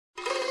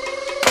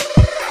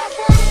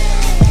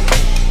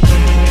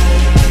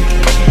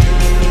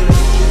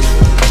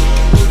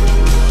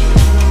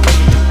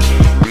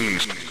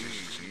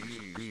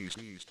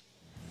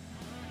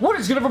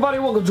good, everybody?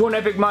 Welcome to an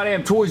Epic My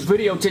Damn Toys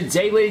video.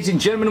 Today, ladies and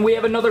gentlemen, we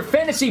have another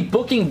fantasy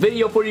booking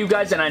video for you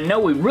guys, and I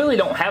know we really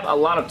don't have a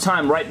lot of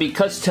time, right?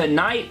 Because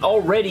tonight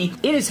already,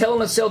 it is Hell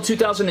in a Cell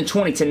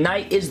 2020.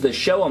 Tonight is the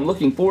show. I'm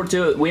looking forward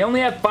to it. We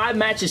only have 5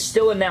 matches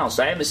still announced.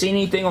 I haven't seen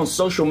anything on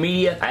social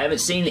media. I haven't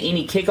seen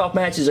any kickoff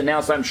matches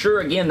announced. I'm sure,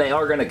 again, they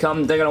are going to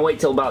come. They're going to wait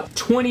till about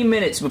 20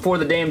 minutes before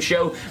the damn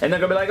show, and they're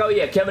going to be like, oh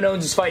yeah, Kevin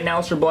Owens is fighting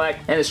Aleister Black,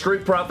 and the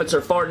Street Profits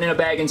are farting in a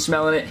bag and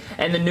smelling it,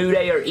 and the New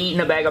Day are eating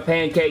a bag of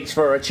pancakes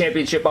for a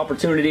championship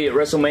opportunity at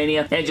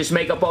WrestleMania, and just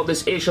make up all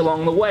this ish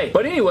along the way.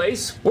 But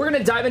anyways, we're going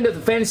to dive into the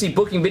fantasy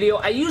booking video.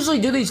 I usually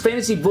do these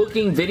fantasy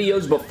booking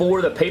videos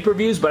before the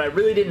pay-per-views, but I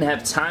really didn't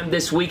have time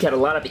this week. Had a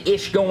lot of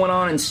ish going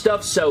on and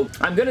stuff, so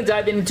I'm going to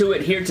dive into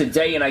it here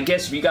today, and I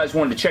guess if you guys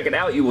wanted to check it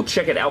out, you will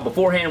check it out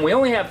beforehand. We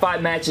only have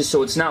 5 matches,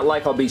 so it's not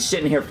like I'll be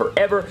sitting here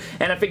forever,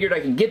 and I figured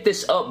I could get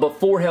this up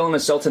before Hell in a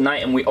Cell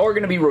tonight, and we are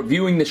going to be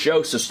reviewing the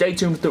show, so stay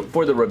tuned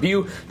for the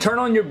review. Turn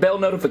on your bell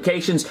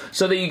notifications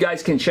so that you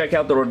guys can check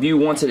out the review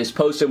once it is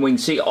posted, and we can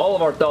see all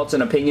of our thoughts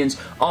and opinions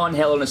on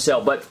Hell in a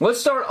Cell. But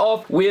let's start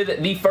off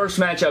with the first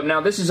matchup.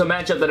 Now, this is a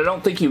matchup that I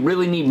don't think you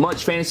really need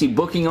much fantasy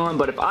booking on,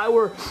 but if I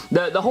were,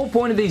 the whole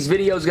point of these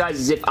videos, guys,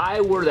 is if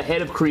I were the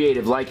head of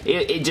creative, like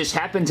it just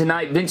happened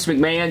tonight, Vince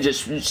McMahon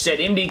just said,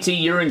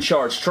 MDT, you're in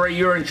charge. Trey,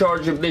 you're in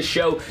charge of this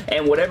show,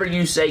 and whatever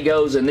you say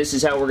goes, and this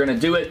is how we're going to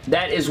do it.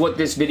 That is what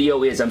this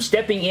video is. I'm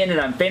stepping in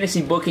and I'm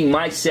fantasy booking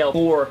myself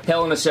for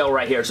Hell in a Cell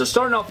right here. So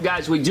starting off,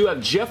 guys, we do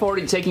have Jeff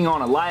Hardy taking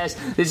on Elias.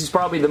 This is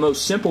probably the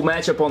most simple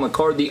matchup on the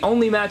card. The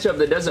only matchup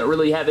that doesn't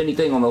really have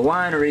anything on the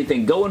line or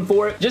anything going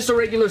for it. Just a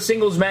regular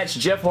singles match,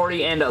 Jeff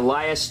Hardy and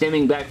Elias,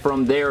 stemming back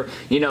from their,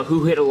 you know,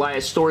 who hit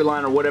Elias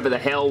storyline or whatever the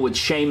hell with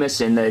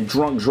Sheamus and the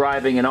drunk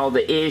driving and all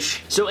the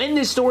ish. So in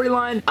this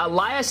storyline,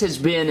 Elias has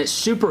been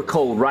super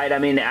cold, right? I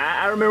mean,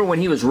 I remember when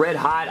he was red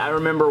hot. I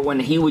remember when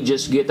he would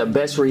just get the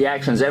best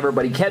reactions ever,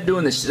 but he kept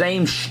doing the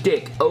same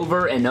shtick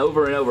over and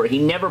over and over. He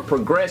never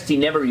progressed. He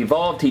never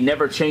evolved. He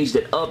never changed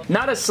it up.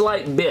 Not a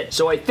slight bit.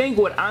 So I think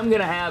what I'm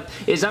going to have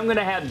is I'm going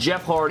to have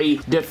Jeff Hardy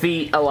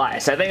defeat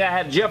Elias. I think I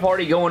have Jeff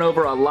Hardy going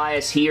over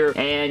Elias here,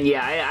 and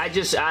yeah,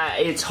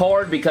 it's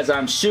hard because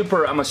I'm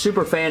a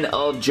super fan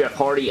of Jeff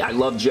Hardy. I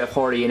love Jeff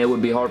Hardy, and it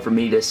would be hard for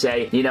me to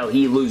say, you know,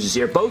 he loses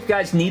here. Both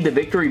guys need the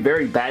victory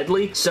very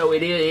badly, so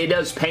it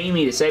does pain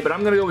me to say, but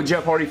I'm going to go with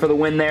Jeff Hardy for the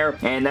win there,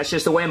 and that's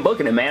just the way I'm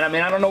booking it, man. I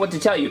mean, I don't know what to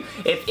tell you.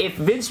 If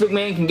Vince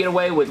McMahon can get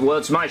away with, well,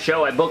 it's my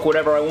show, I book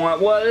whatever I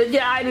want, well,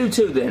 yeah, I do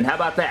too then. How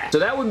about that? So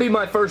that would be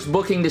my first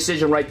booking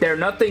decision right there.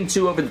 Nothing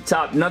too over the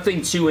top,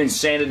 nothing too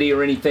insanity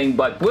or anything,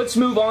 but let's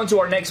move on to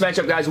our next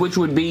matchup, guys, which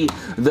would be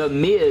The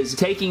Miz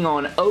taking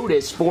on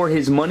Otis for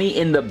his Money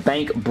in the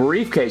Bank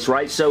briefcase,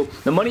 right? So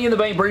the Money in the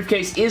Bank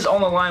briefcase is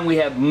on the line. We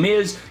have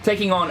Miz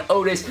taking on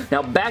Otis.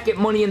 Now, back at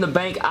Money in the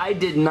Bank, I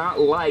did not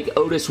like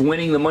Otis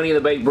winning the Money in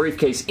the Bank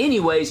briefcase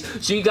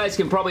anyways, so you guys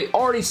can probably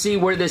already see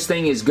where this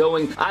thing is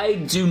going. I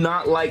do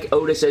not like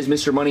Otis as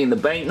Mr. Money in the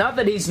Bank. Not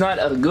that he's not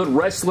a good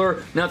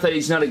wrestler, not that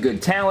he's not a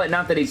good talent,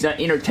 not that he's not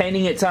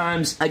entertaining at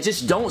times. I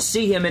just don't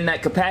see him in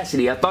that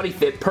capacity. I thought he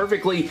fit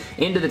perfectly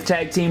into the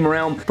tag team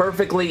realm,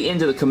 perfectly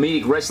into the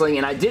comedic wrestling,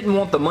 and I didn't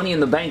want the Money in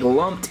the Bank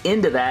lumped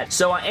into that,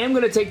 so I am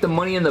going to take the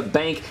Money in the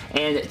Bank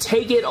and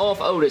take it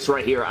off Otis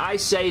right here. I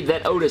say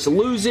that Otis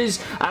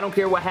loses. I don't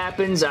care what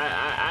happens.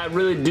 I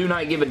really do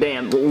not give a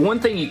damn. One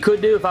thing you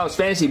could do if I was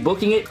fantasy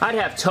booking it, I'd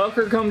have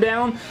Tucker come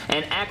down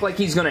and act like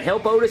he's going to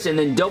help Otis and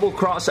then double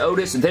cross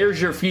Otis.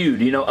 There's your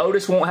feud. You know,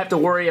 Otis won't have to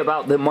worry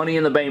about the Money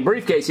in the Bank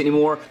briefcase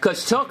anymore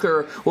because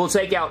Tucker will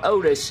take out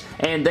Otis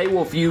and they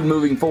will feud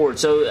moving forward.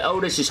 So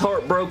Otis is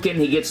heartbroken.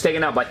 He gets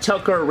taken out by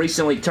Tucker,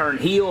 recently turned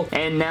heel,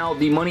 and now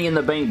the Money in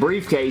the Bank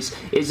briefcase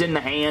is in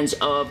the hands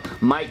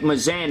of Mike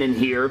Mizanin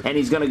here, and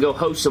he's going to go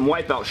host some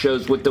wipeout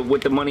shows with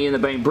the Money in the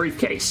Bank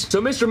briefcase.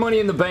 So Mr. Money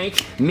in the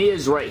Bank,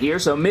 Miz right here.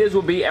 So Miz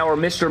will be our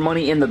Mr.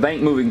 Money in the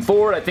Bank moving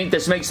forward. I think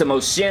this makes the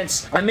most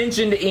sense. I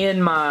mentioned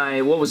in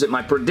my, what was it,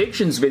 my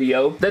predictions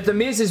video, that The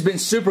Miz has been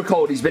super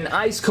cold. He's been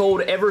ice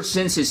cold ever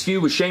since his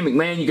feud with Shane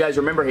McMahon. You guys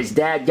remember his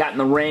dad got in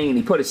the ring and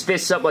he put his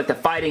fists up like the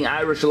Fighting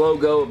Irish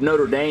logo of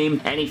Notre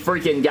Dame, and he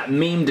freaking got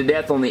memed to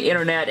death on the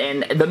internet,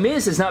 and The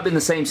Miz has not been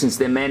the same since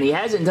then, man. He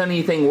hasn't done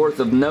anything worth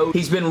of note.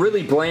 He's been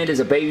really bland as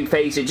a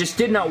babyface. It just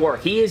did not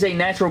work. He is a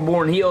natural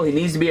born heel. He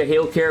needs to be a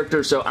heel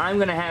character, so I'm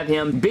going to have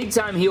him big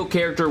time heel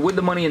character with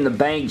the Money in the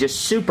Bank,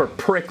 just super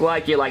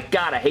prick-like. You're like,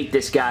 God, I hate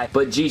this guy,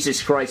 but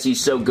Jesus Christ,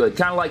 he's so good.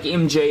 Kind of like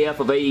MJF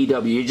of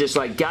AEW. You're just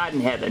like, God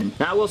in heaven.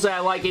 Now, I will say I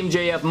like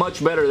MJF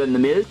much better than The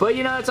Miz, but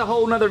you know, that's a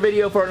whole nother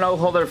video for an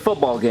whole other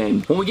football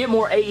game. When we get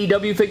more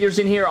AEW figures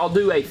in here, I'll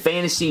do a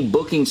fantasy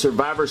booking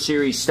Survivor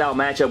Series style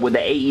matchup with the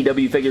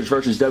AEW figures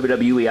versus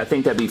WWE. I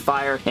think that'd be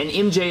fire, and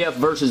MJF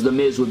versus The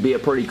Miz would be a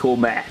pretty cool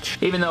match,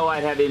 even though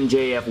I'd have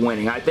MJF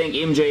winning. I think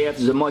MJF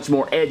is a much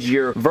more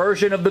edgier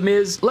version of The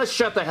Miz. Let's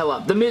shut the hell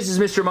up. The Miz is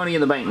Mr. Money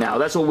in the Bank now.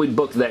 That's what we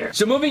booked there.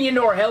 So moving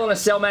into our Hell in a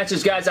Cell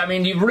matches, guys, I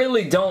mean, you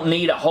really don't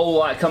need a whole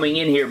lot coming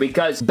in here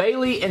because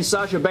Bayley and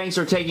Sasha Banks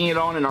are taking it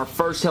on in our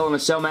first Hell in a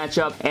Cell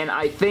matchup, and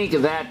I think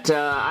that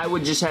I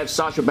would just have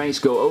Sasha Banks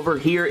go over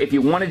here. If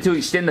you wanted to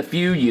extend the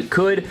feud, you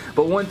could, but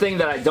but one thing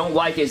that I don't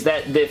like is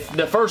that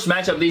the first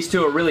matchup these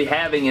two are really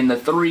having in the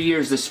 3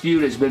 years this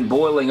feud has been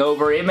boiling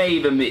over. It may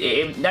even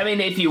be, I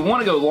mean, if you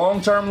want to go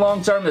long-term,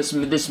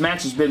 this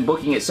match has been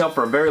booking itself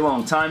for a very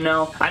long time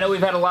now. I know we've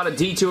had a lot of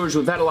detours,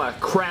 we've had a lot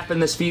of crap in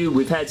this feud,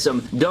 we've had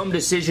some dumb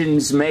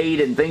decisions made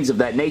and things of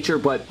that nature,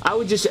 but I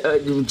would just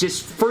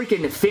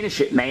freaking finish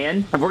it,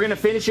 man. If we're going to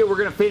finish it, we're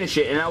going to finish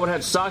it, and I would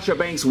have Sasha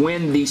Banks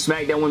win the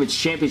SmackDown Women's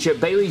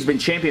Championship. Bayley's been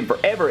champion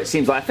forever, it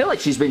seems like. I feel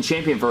like she's been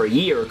champion for a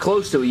year,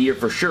 close to a year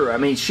for sure. I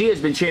mean, she has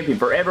been champion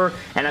forever,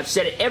 and I've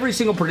said it every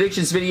single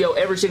predictions video,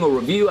 every single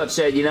review. I've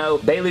said, you know,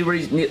 Bayley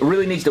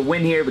really needs to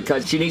win here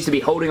because she needs to be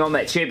holding on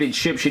that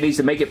championship. She needs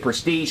to make it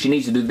prestige. She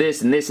needs to do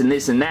this and this and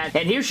this and that.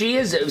 And here she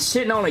is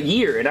sitting on a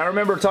year, and I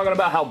remember talking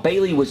about how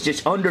Bayley was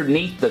just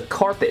underneath the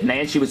carpet,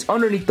 man. She was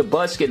underneath the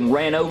bus getting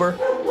ran over.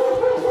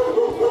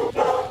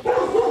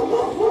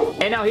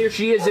 And now here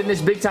she is in this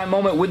big time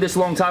moment with this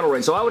long title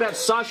reign. So I would have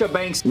Sasha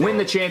Banks win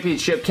the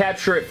championship,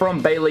 capture it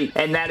from Bayley,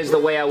 and that is the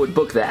way I would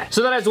book that.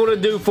 So that is what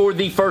I do for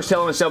the first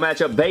Hell in a Cell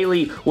matchup.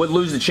 Bayley would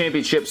lose the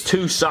championships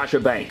to Sasha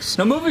Banks.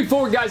 Now moving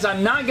forward, guys,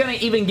 I'm not going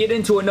to even get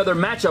into another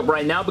matchup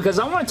right now because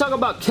I want to talk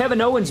about Kevin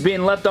Owens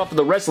being left off of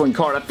the wrestling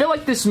card. I feel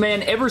like this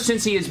man, ever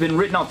since he has been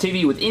written off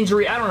TV with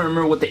injury, I don't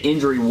remember what the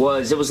injury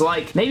was. It was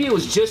like, maybe it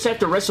was just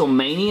after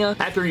WrestleMania,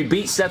 after he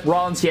beat Seth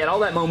Rollins. He had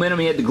all that momentum.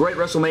 He had the great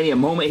WrestleMania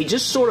moment. He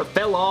just sort of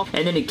fell off,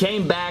 and then he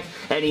came back,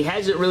 and he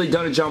hasn't really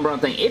done a John Brown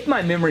thing. If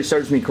my memory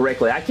serves me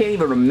correctly, I can't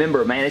even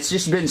remember, man. It's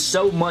just been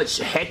so much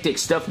hectic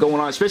stuff going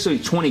on, especially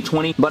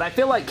 2020, but I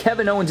feel like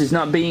Kevin Owens is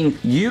not being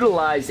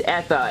utilized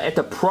at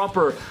the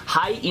proper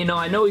height. You know,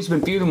 I know he's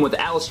been feuding with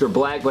Aleister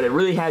Black, but it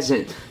really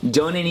hasn't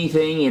done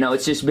anything. You know,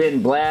 it's just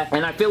been blah,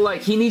 and I feel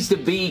like he needs to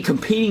be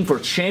competing for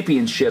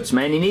championships,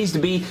 man. He needs to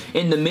be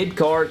in the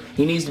mid-card.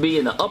 He needs to be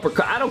in the upper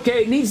card. I don't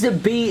care. He needs to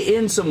be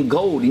in some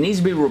gold. He needs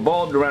to be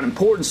revolved around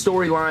important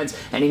storylines,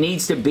 and he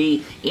needs to be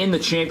in the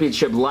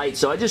championship light.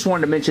 So I just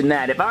wanted to mention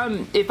that. If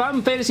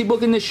I'm fantasy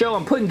booking this show,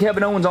 I'm putting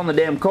Kevin Owens on the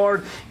damn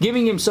card,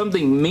 giving him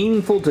something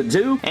meaningful to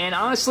do, and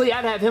honestly,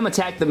 I'd have him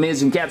attack The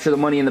Miz and capture the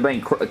Money in the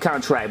Bank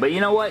contract. But you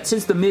know what?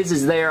 Since The Miz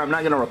is there, I'm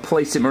not going to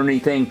replace him or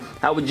anything.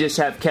 I would just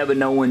have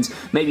Kevin Owens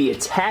maybe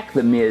attack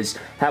The Miz.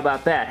 How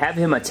about that? Have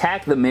him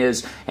attack The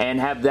Miz and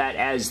have that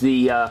as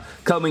the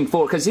coming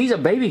forward, because he's a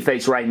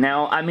babyface right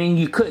now. I mean,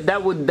 you could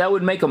that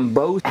would make them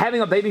both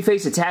having a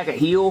babyface attack a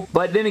heel,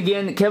 but then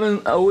again,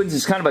 Kevin Owens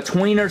is kind of a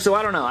tweener, so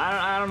I don't know.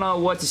 I don't know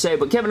what to say,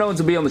 but Kevin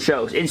Owens will be on the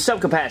show in some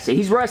capacity.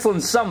 He's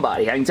wrestling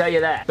somebody, I can tell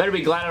you that. Better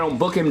be glad I don't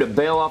book him to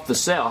bail off the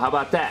cell. How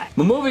about that?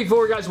 But moving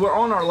forward, guys, we're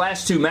on our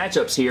last two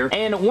matchups here,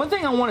 and one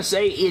thing I want to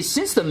say is,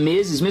 since The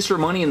Miz is Mr.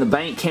 Money in the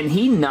Bank, can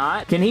he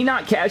not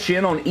cash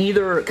in on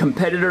either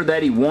competitor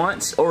that he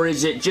wants, or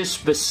is it just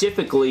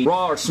specifically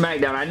Raw or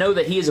SmackDown? I know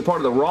that he is a part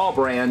of the Raw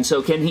brand,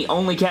 so can he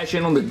only cash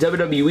in on the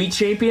WWE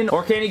Champion,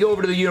 or can he go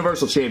over to the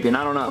Universal Champion?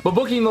 I don't know. But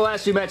booking the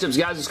last two matchups,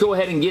 guys, let's go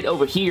ahead and get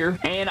over here,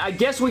 and I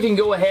guess we can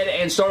go ahead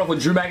and start off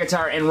with Drew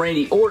McIntyre and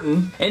Randy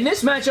Orton. And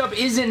this matchup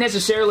isn't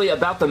necessarily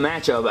about the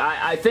matchup.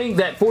 I think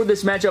that for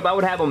this matchup, I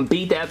would have them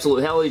beat the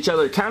absolute hell out of each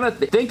other. Kind of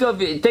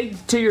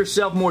think to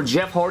yourself more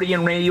Jeff Hardy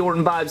and Randy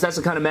Orton vibes. That's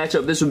the kind of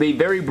matchup this would be.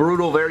 Very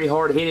brutal, very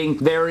hard-hitting,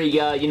 very,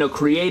 you know,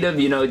 creative,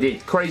 you know, the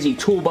crazy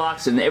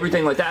toolbox and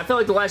everything like that. I feel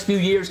like the last few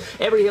years,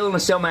 every Hell in a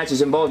Cell match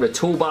has involved a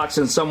toolbox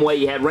in some way.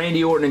 You had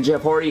Randy Orton and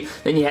Jeff Hardy,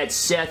 then you had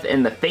Seth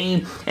and The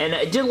Fiend, and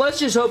let's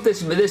just hope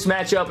this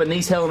matchup and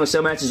these Hell in a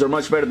Cell matches are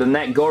much better than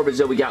that garbage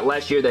that we got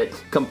last year that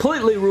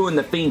completely ruined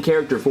The Fiend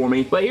character for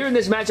me. But here in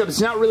this matchup,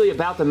 it's not really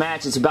about the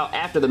match, it's about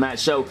after the match.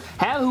 So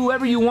have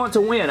whoever you want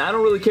to win. I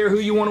don't really care who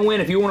you want to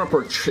win. If you want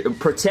to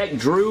protect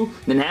Drew,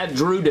 then have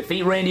Drew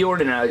defeat Randy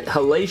Orton in a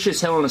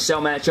hellacious Hell in a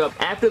Cell matchup.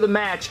 After the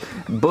match,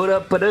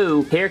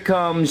 but-up-a-doo, here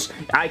comes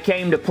I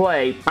came to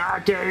play. I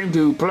came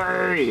to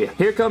play.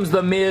 Here comes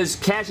The Miz,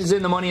 cashes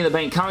in the Money in the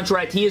Bank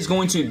contract. He is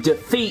going to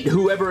defeat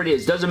whoever it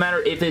is. Doesn't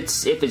matter if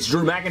it's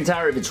Drew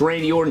McIntyre, if it's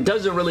Randy Orton,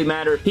 doesn't really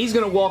matter. He's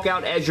going to walk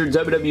out as your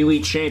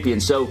WWE Champion.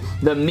 So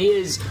The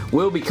Miz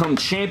will become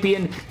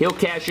champion. He'll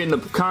cash in the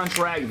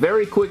contract.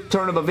 Very quick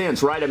turn of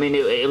events, right? I mean,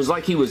 it was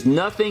like he was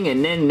nothing,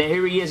 and then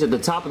here he is at the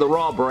top of the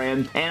Raw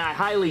brand, and I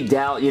highly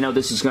doubt, you know,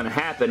 this is going to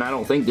happen. I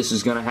don't think this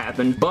is going to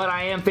happen, but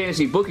I am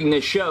fantasy booking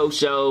this show,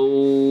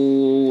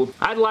 so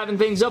I'd liven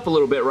things up a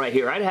little bit right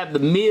here. I'd have The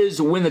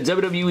Miz win the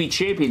WWE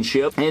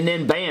Championship, and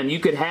then bam, you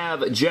could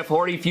have Jeff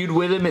Hardy feud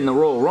with him in the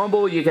Royal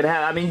Rumble. You could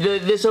have, I mean,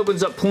 this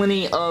opens up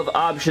plenty of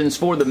options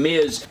for The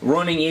Miz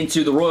running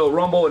into the Royal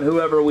Rumble and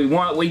whoever we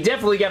want. We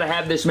definitely got to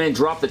have this man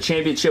drop the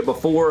championship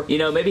before, you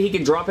know, maybe he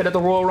can drop it at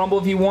the Royal Rumble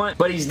if you want,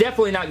 but he's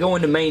definitely not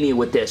going to Mania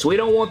with this. We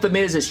don't want The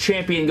Miz as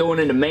champion going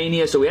into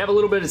Mania, so we have a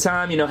little bit of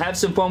time, you know, have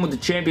some fun with the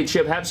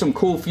championship, have some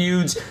cool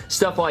feuds,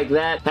 stuff like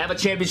that. Have a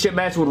championship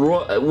match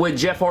with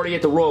Jeff Hardy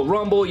at the Royal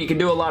Rumble. You can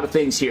do a lot of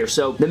things here.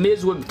 So The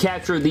Miz would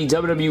capture the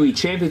WWE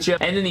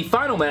Championship, and then the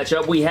final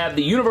matchup, we have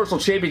the Universal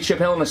Championship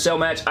Hell in a Cell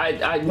match.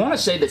 I want to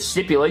say that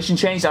stipulation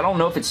changed. I don't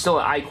know if it's still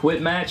an I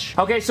Quit match.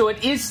 Okay, so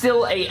it is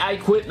still a I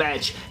Quit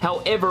match.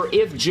 However,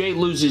 if Jey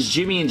loses,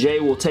 Jimmy and Jey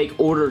will take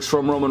orders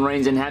from Roman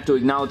Reigns and have to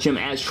acknowledge him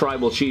as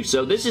Tribal Chief.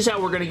 So this is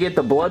how we're going to get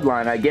the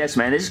bloodline, I guess,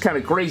 man. This is kind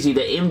of crazy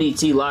that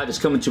MDT Live is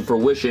coming to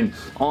fruition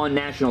on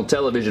national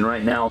television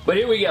right now. But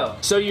here we go.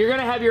 So you're going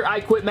to have your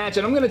I Quit match,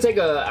 and I'm going to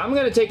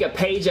take a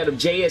page out of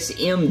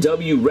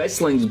JSMW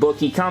Wrestling's book.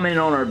 He commented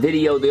on our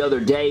video the other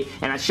day,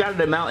 and I shouted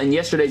him out in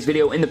yesterday's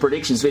video, in the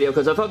predictions video,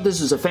 because I thought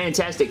this was a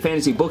fantastic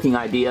fantasy booking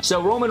idea.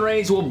 So Roman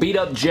Reigns will beat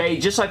up Jey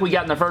just like we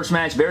got in the first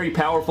match. Very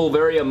powerful,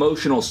 very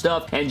emotional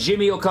stuff. And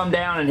Jimmy will come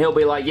down and he'll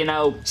be like, you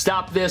know,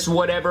 stop this,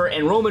 whatever.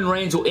 And Roman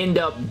Reigns will end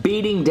up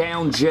beating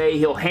down Jey.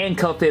 He'll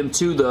handcuff him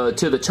to the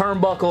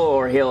turnbuckle,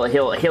 or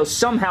he'll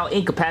somehow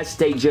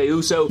incapacitate Jey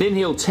Uso. Then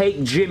he'll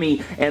take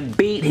Jimmy and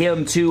beat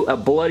him to a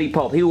bloody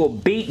pulp. He will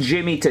beat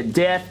Jimmy to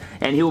death,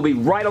 and he will be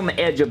right on the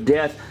edge of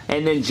death.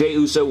 And then Jey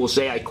Uso will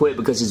say, I quit,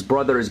 because his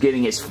brother is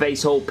getting his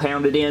face hole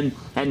pounded in.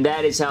 And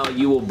that is how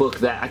you will book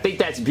that. I think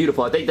that's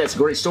beautiful. I think that's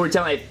great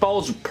storytelling. It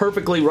falls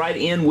perfectly right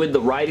in with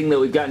the writing that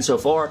we've gotten so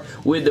far,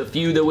 with the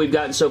feud that we've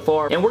gotten so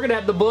far. And we're going to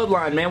have the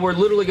bloodline, man. We're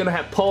literally going to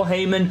have Paul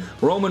Heyman,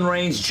 Roman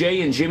Reigns,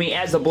 Jey, and Jimmy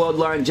as the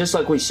bloodline, just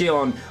like we see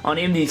on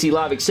MDT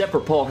Live, except for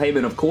Paul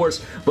Heyman, of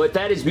course. But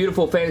that is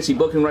beautiful fantasy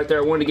booking right there.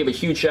 I wanted to give a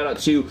huge shout out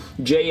to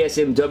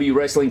JSMW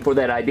Wrestling for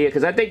that idea,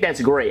 because I think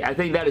that's great. I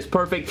think that is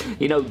perfect.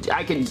 You know,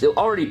 I can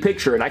already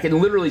picture it. I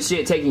can literally see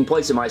it taking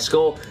place in my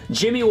skull.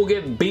 Jimmy will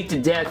get beat to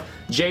death.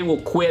 Jey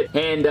will quit,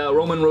 and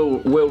Roman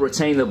will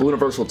retain the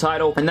Universal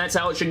title, and that's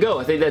how it should go.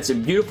 I think that's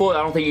beautiful.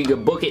 I don't think you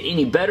could book it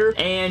any better,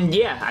 and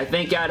yeah, I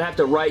think I'd have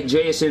to write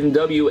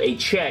JSMW a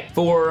check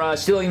for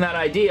stealing that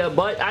idea,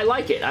 but I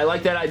like it. I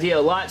like that idea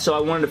a lot, so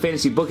I wanted to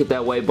fantasy book it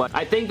that way, but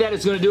I think that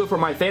is going to do it for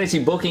my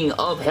fantasy booking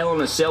of Hell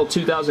in a Cell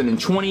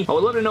 2020. I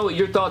would love to know what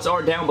your thoughts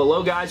are down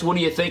below, guys. What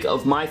do you think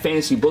of my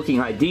fantasy booking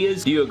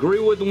ideas? Do you agree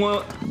with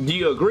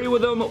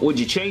them? Would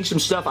you change some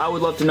stuff? I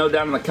would love to know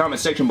down in the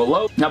comment section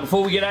below. Now,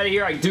 before we get out of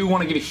here, I do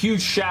want to give a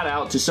huge shout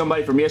out to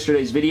somebody from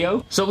yesterday's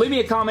video. So leave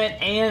me a comment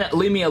and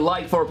leave me a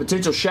like for a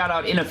potential shout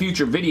out in a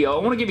future video.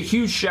 I want to give a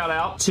huge shout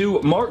out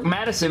to Mark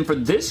Madison for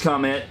this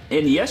comment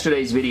in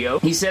yesterday's video.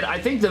 He said, I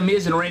think The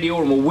Miz and Randy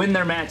Orton will win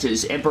their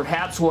matches, and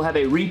perhaps we'll have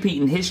a repeat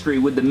in history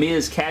with The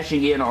Miz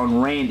cashing in on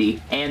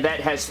Randy. And that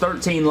has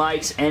 13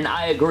 likes, and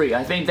I agree.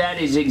 I think that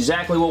is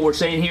exactly what we're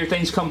saying here.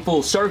 Things come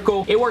full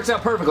circle. It works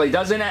out perfectly,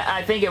 doesn't it?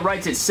 I think it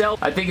writes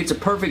itself. I think it's a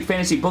perfect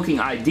fantasy booking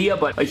idea,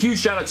 but a huge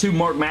shout out to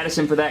Mark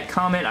Madison for that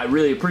comment. I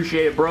really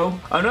appreciate it, bro.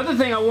 Another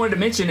thing I wanted to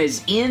mention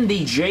is in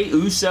the Jey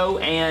Uso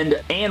and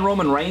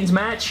Roman Reigns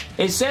match,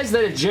 it says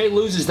that if Jey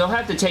loses, they'll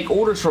have to take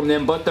orders from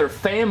them, but their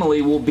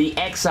family will be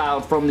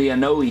exiled from the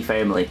Anoa'i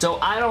family. So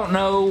I don't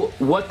know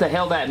what the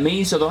hell that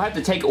means. So they'll have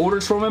to take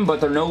orders from him,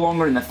 but they're no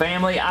longer in the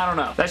family. I don't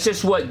know. That's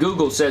just what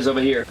Google says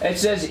over here. It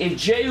says if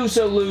Jey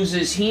Uso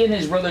loses, he and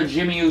his brother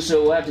Jimmy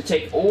Uso will have to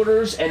take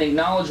orders and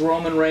acknowledge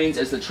Roman Reigns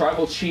as the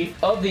tribal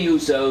chief of the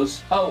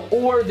Usos. Oh,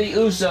 or the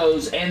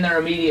Usos and their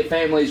immediate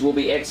families will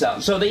be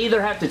exiled. So they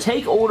either have to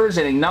take orders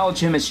and acknowledge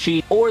him as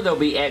chief, or they'll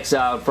be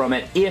exiled from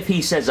it if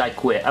he says I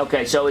quit.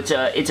 Okay, so it's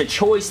a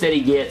choice that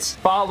he gets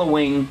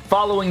following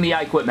the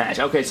I Quit match.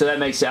 Okay, so that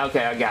makes sense.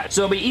 Okay, I got it.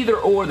 So it'll be either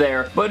or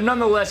there. But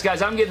nonetheless,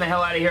 guys, I'm getting the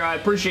hell out of here. I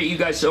appreciate you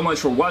guys so much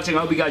for watching.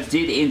 I hope you guys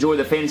did enjoy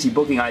the fantasy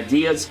booking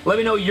ideas. Let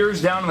me know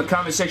yours down in the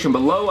comment section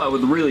below. I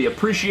would really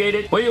appreciate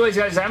it. But anyways,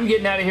 guys, I'm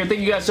getting out of here.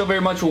 Thank you guys so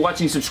very much for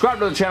watching. Subscribe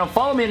to the channel.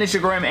 Follow me on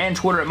Instagram and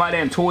Twitter at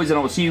MyDamnToys, and I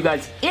will see you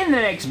guys in the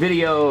next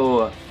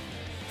video.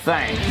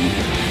 Thank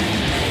you.